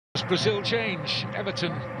Brazil change.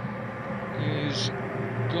 Everton is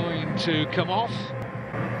going to come off.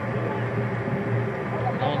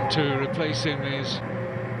 On to replace him is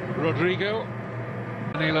Rodrygo.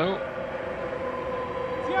 Danilo.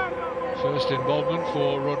 First involvement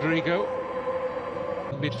for Rodrygo.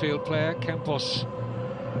 Midfield player, Campos,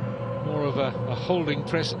 more of a holding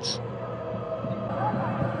presence.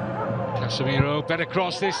 Casemiro, better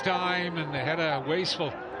cross this time, and the header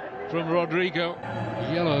wasteful from Rodrygo.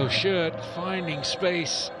 Yellow shirt finding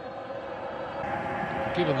space.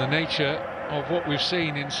 Given the nature of what we've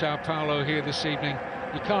seen in Sao Paulo here this evening,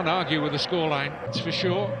 you can't argue with the scoreline, it's for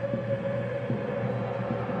sure.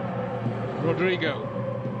 Rodrygo.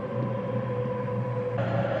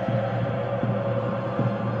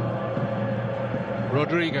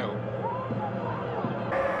 Rodrygo.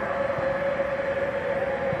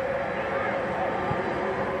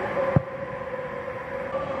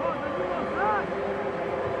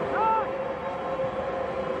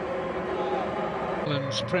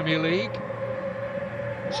 England's Premier League.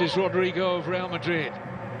 This is Rodrygo of Real Madrid.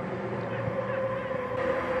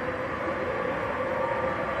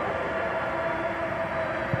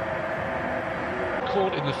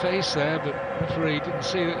 Caught in the face there, but the referee didn't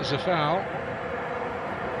see it as a foul.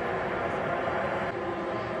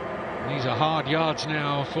 These are hard yards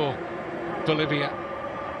now for Bolivia.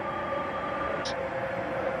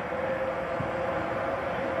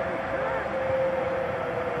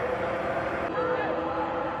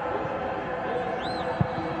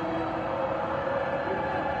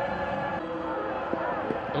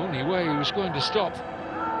 Only way he was going to stop.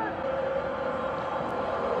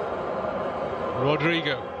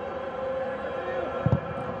 Rodrygo.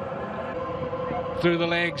 Through the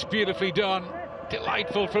legs, beautifully done.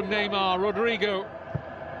 Delightful from Neymar. Rodrygo.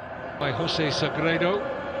 By Jose Sagredo.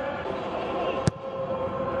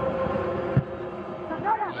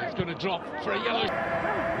 He's going to drop for a yellow.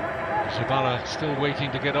 Zabala still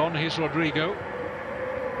waiting to get on. Here's Rodrygo.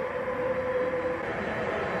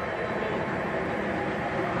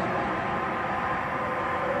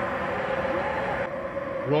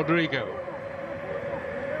 Rodrygo.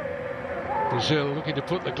 Brazil looking to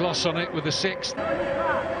put the gloss on it with the sixth.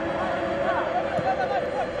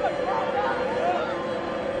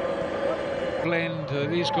 Blend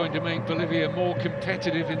that is going to make Bolivia more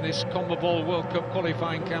competitive in this CONMEBOL World Cup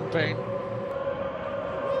qualifying campaign.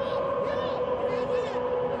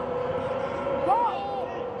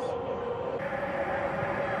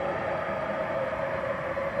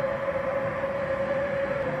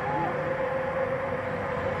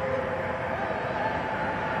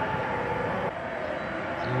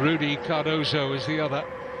 Rudy Cardozo is the other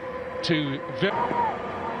to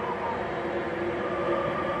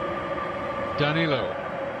Danilo.